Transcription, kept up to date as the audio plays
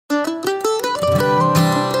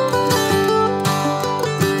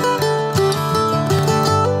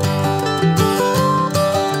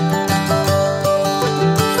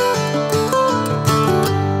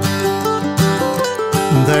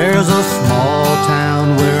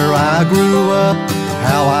town where I grew up,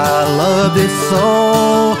 how I loved it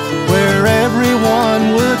so. Where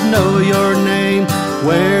everyone would know your name,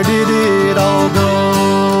 where did it all go?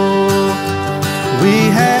 We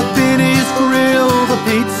had Benny's Grill, the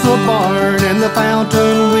pizza barn, and the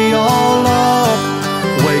fountain we all loved.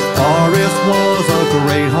 Wake Forest was a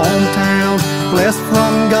great hometown, blessed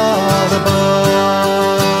from God above.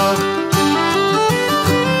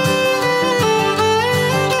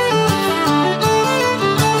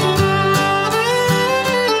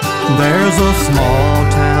 There's a small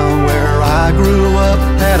town where I grew up,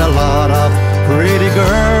 had a lot of pretty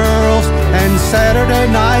girls, and Saturday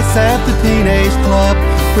nights at the teenage club,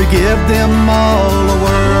 we give them all a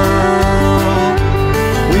whirl.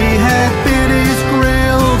 We had Benny's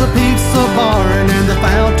Grill, the pizza barn, and the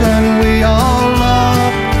fountain we all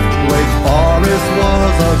loved. Wake Forest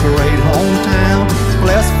was a great hometown,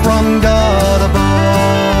 blessed from God above.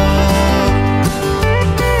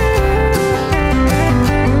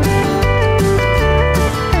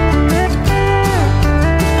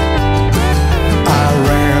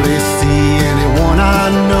 I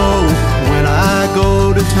know when I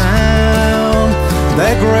go to town,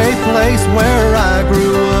 that great place where I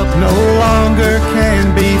grew up no longer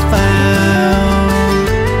can be found.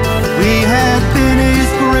 We had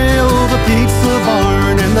Benny's Grill, the pizza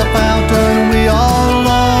barn, and the fountain we all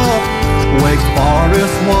loved. Wake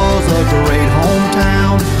Forest was a great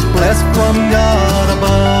hometown, blessed from God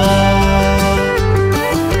above.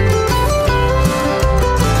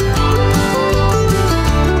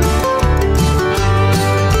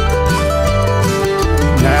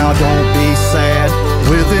 Now don't be sad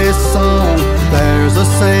with this song, there's a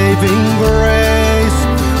saving grace.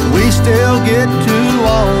 We still get to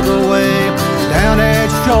all the way down at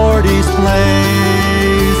Shorty's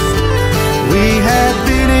place. We had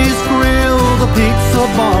Benny's Grill, the pizza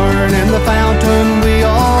barn, and the fountain we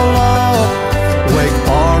all loved. Wake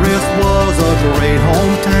Forest was a great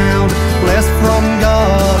hometown,